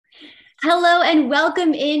Hello and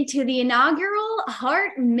welcome into the inaugural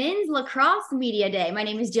Heart Men's Lacrosse Media Day. My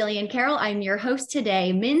name is Jillian Carroll. I'm your host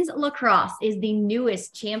today. Men's Lacrosse is the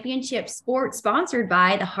newest championship sport sponsored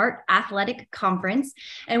by the Heart Athletic Conference.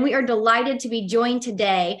 And we are delighted to be joined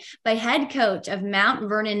today by head coach of Mount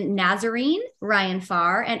Vernon Nazarene, Ryan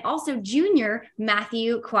Farr, and also junior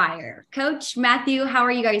Matthew Quire. Coach Matthew, how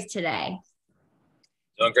are you guys today?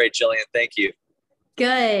 Doing great, Jillian. Thank you.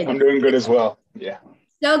 Good. I'm doing good as well. Yeah.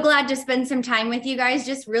 So glad to spend some time with you guys.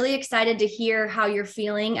 Just really excited to hear how you're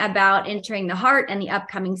feeling about entering the Heart and the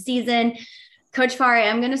upcoming season. Coach Farr,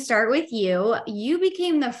 I'm going to start with you. You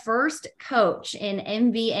became the first coach in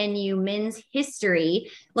MVNU men's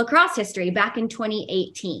history, lacrosse history, back in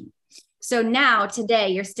 2018. So now, today,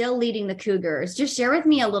 you're still leading the Cougars. Just share with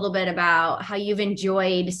me a little bit about how you've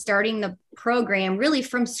enjoyed starting the program really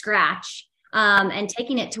from scratch and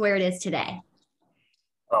taking it to where it is today.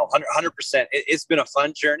 Oh, 100%. It's been a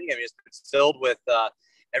fun journey. I mean, it's been filled with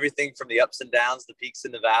everything from the ups and downs, the peaks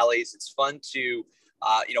and the valleys. It's fun to,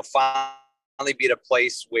 finally be at a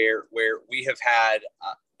place where we have had,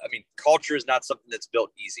 culture is not something that's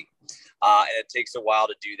built easy. And it takes a while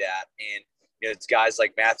to do that. And, it's guys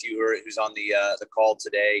like Matthew, who's on the call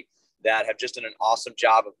today, that have just done an awesome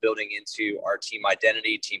job of building into our team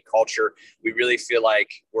identity, team culture. We really feel like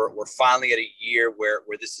we're finally at a year where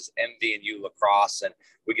this is MVNU lacrosse and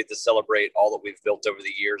we get to celebrate all that we've built over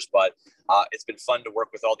the years. But it's been fun to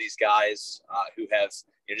work with all these guys who have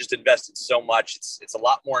just invested so much. It's a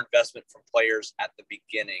lot more investment from players at the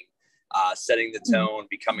beginning, setting the tone,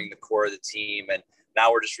 becoming the core of the team. And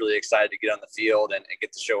now we're just really excited to get on the field and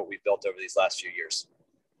get to show what we've built over these last few years.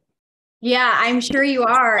 Yeah, I'm sure you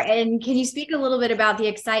are. And can you speak a little bit about the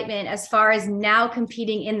excitement as far as now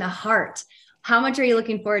competing in the Heart? How much are you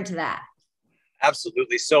looking forward to that?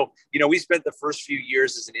 Absolutely. So, we spent the first few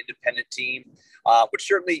years as an independent team, which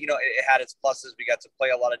certainly, it had its pluses. We got to play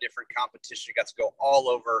a lot of different competition. We got to go all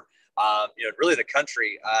over, really the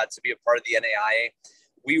country to be a part of the NAIA.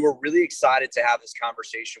 We were really excited to have this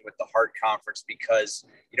conversation with the Heart Conference because,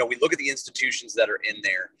 we look at the institutions that are in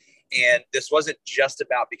there. And this wasn't just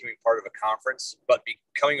about becoming part of a conference, but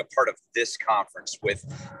becoming a part of this conference with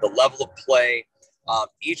the level of play.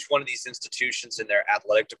 Each one of these institutions in their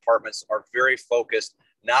athletic departments are very focused,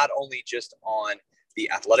 not only just on the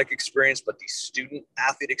athletic experience, but the student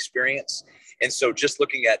athlete experience. And so just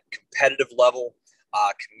looking at competitive level,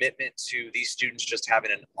 commitment to these students just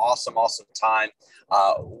having an awesome time.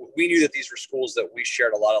 We knew that these were schools that we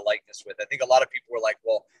shared a lot of likeness with. I think a lot of people were like,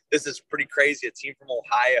 well, this is pretty crazy. A team from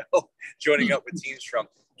Ohio joining up with teams from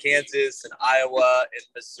Kansas and Iowa and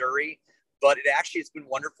Missouri. But it's been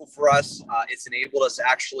wonderful for us. It's enabled us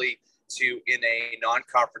actually to, in a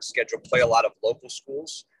non-conference schedule, play a lot of local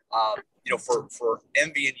schools. For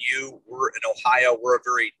MVNU, we're in Ohio. We're a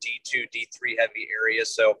very D2, D3 heavy area.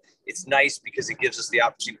 So it's nice because it gives us the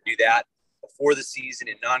opportunity to do that before the season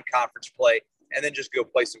in non-conference play and then just go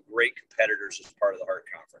play some great competitors as part of the Heart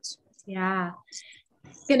Conference. Yeah.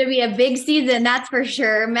 It's going to be a big season, that's for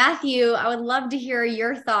sure. Matthew, I would love to hear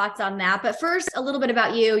your thoughts on that. But first, a little bit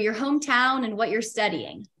about you, your hometown, and what you're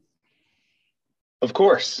studying. Of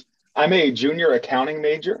course. I'm a junior accounting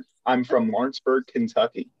major. I'm from Lawrenceburg,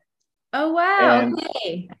 Kentucky. Oh, wow. And,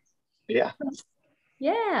 okay. Yeah.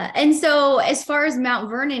 Yeah. And so as far as Mount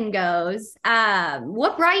Vernon goes,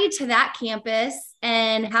 what brought you to that campus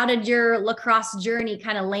and how did your lacrosse journey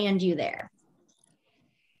kind of land you there?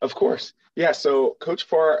 Of course. Yeah. So Coach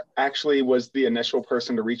Farr actually was the initial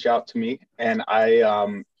person to reach out to me, and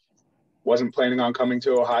I wasn't planning on coming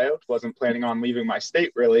to Ohio, wasn't planning on leaving my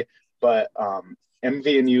state really, but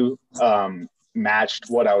MVNU matched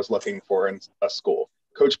what I was looking for in a school.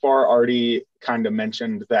 Coach Farr already kind of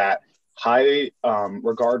mentioned that high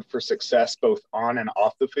regard for success both on and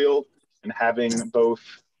off the field, and having both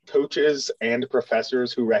coaches and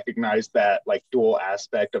professors who recognize that dual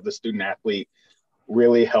aspect of the student athlete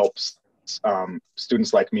really helps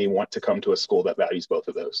students like me want to come to a school that values both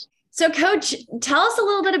of those. So Coach, tell us a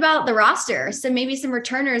little bit about the roster. So maybe some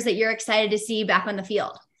returners that you're excited to see back on the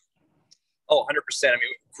field. Oh, 100%. I mean,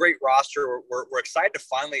 great roster. We're excited to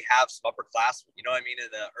finally have some upperclassmen. In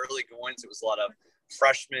the early goings, it was a lot of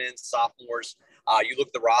freshmen, sophomores. You look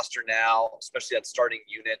at the roster now, especially that starting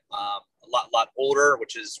unit, a lot older,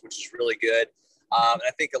 which is really good. And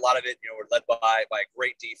I think a lot of it, we're led by a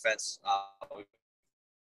great defense. We've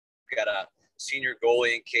got a senior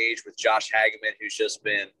goalie in cage with Josh Hageman, who's just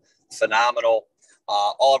been phenomenal.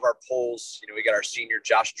 All of our polls, we got our senior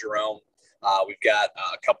Josh Jerome. We've got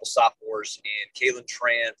a couple sophomores in Kalen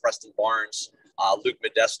Tran, Preston Barnes, Luke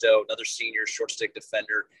Modesto, another senior short stick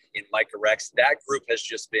defender in Micah Rex. That group has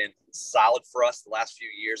just been solid for us the last few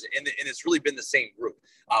years. And it's really been the same group,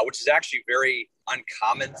 which is actually very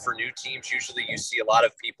uncommon for new teams. Usually you see a lot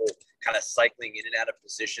of people kind of cycling in and out of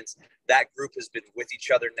positions. That group has been with each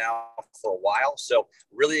other now for a while. So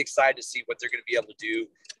really excited to see what they're going to be able to do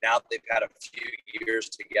now that they've had a few years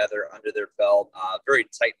together under their belt. Very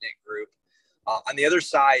tight-knit group. On the other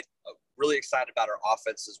side, really excited about our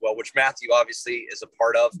offense as well, which Matthew obviously is a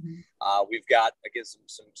part of. We've got, again,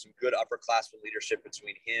 some good upperclassmen leadership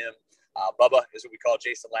between him. Bubba is what we call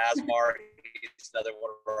Jason Lasmar. He's another one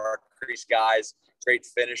of our crease guys, great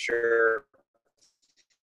finisher.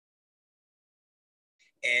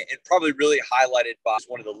 And probably really highlighted by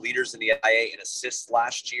one of the leaders in the IA in assists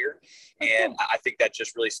last year. And I think that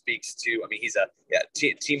just really speaks to, I mean, he's a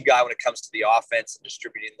team guy when it comes to the offense and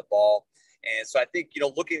distributing the ball. And so I think,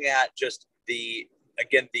 looking at just the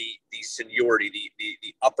seniority,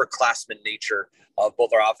 the upperclassman nature of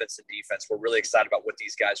both our offense and defense, we're really excited about what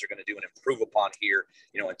these guys are going to do and improve upon here,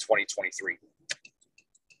 in 2023.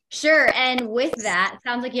 Sure. And with that,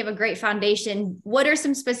 sounds like you have a great foundation. What are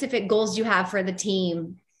some specific goals you have for the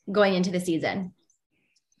team going into the season?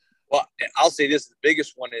 Well, I'll say this, the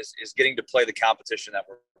biggest one is getting to play the competition that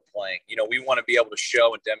we're playing. We want to be able to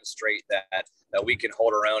show and demonstrate that we can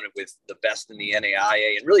hold our own with the best in the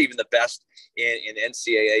NAIA and really even the best in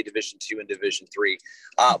NCAA Division II and Division III.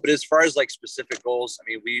 But as far as specific goals, I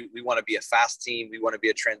mean, we want to be a fast team. We want to be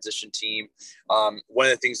a transition team. One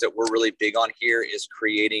of the things that we're really big on here is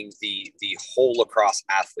creating the whole lacrosse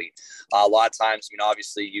athlete. A lot of times,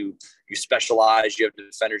 obviously you specialize, you have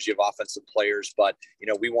defenders, you have offensive players, but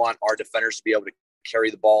we want our defenders to be able to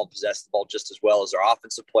carry the ball and possess the ball just as well as our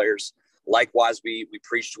offensive players. Likewise, we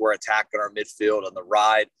preach to our attack on our midfield on the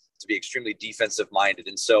ride to be extremely defensive minded.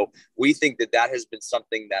 And so we think that has been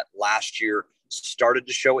something that last year started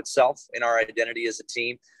to show itself in our identity as a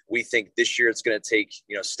team. We think this year it's going to take,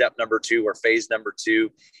 step number 2 or phase number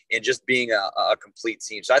 2 and just being a complete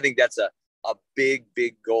team. So I think that's a big,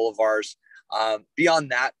 big goal of ours.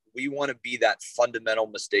 Beyond that, we want to be that fundamental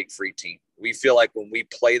mistake-free team. We feel like when we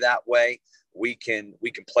play that way, we can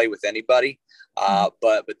play with anybody.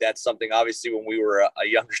 But that's something obviously when we were a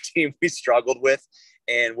younger team, we struggled with,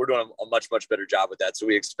 and we're doing a much, much better job with that. So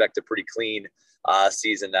we expect a pretty clean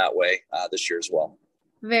season that way this year as well.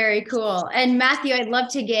 Very cool. And Matthew, I'd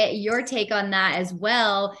love to get your take on that as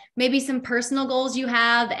well. Maybe some personal goals you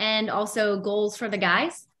have and also goals for the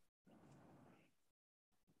guys.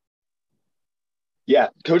 Yeah,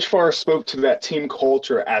 Coach Farr spoke to that team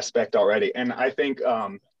culture aspect already. And I think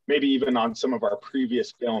maybe even on some of our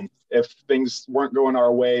previous film, if things weren't going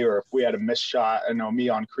our way or if we had a missed shot, I know me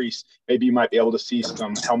on crease, maybe you might be able to see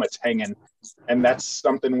some helmets hanging. And that's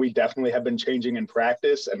something we definitely have been changing in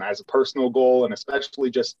practice. And as a personal goal, and especially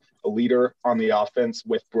just a leader on the offense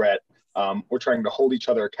with Brett, we're trying to hold each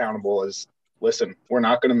other accountable as, listen, we're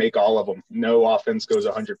not going to make all of them. No offense goes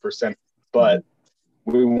 100%, but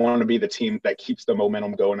we want to be the team that keeps the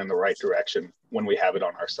momentum going in the right direction when we have it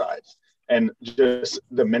on our sides. And just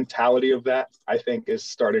the mentality of that, I think, is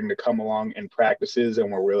starting to come along in practices, and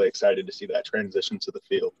we're really excited to see that transition to the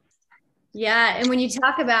field. Yeah. And when you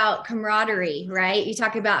talk about camaraderie, right, you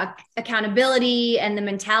talk about accountability and the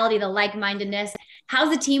mentality, the like-mindedness.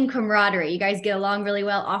 How's the team camaraderie? You guys get along really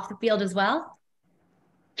well off the field as well?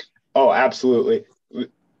 Oh, absolutely.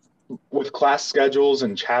 With class schedules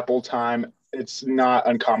and chapel time, it's not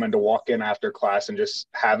uncommon to walk in after class and just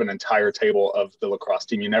have an entire table of the lacrosse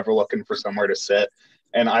team. You're never looking for somewhere to sit.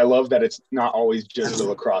 And I love that it's not always just the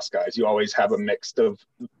lacrosse guys. You always have a mix of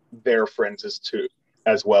their friends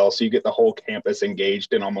as well. So you get the whole campus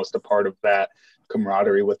engaged and almost a part of that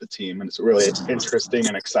camaraderie with the team. And it's really interesting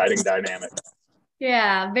and exciting dynamic.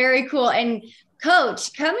 Yeah, very cool. And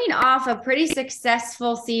Coach, coming off a pretty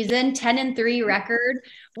successful season, 10-3 record,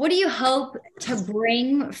 what do you hope to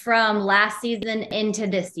bring from last season into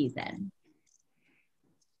this season?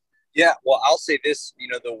 Yeah, well, I'll say this,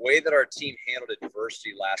 the way that our team handled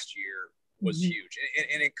adversity last year was huge.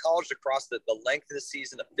 And in college lacrosse, the length of the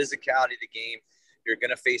season, the physicality of the game, you're going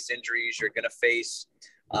to face injuries, you're going to face,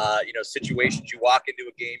 situations. You walk into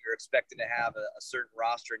a game, you're expecting to have a certain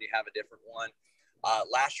roster and you have a different one.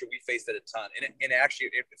 Last year, we faced it a ton. And actually,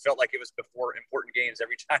 it felt like it was before important games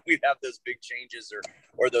every time we'd have those big changes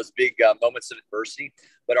or those big moments of adversity.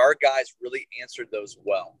 But our guys really answered those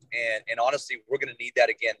well. And honestly, we're going to need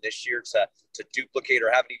that again this year to duplicate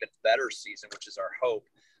or have an even better season, which is our hope.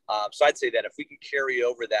 So I'd say that if we can carry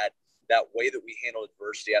over that way that we handle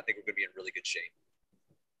adversity, I think we're going to be in really good shape.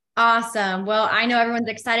 Awesome. Well, I know everyone's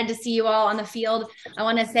excited to see you all on the field. I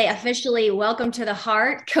want to say officially welcome to the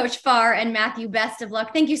Heart, Coach Farr and Matthew. Best of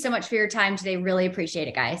luck. Thank you so much for your time today. Really appreciate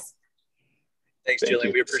it, guys. Thanks,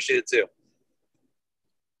 Jillian. We appreciate it too.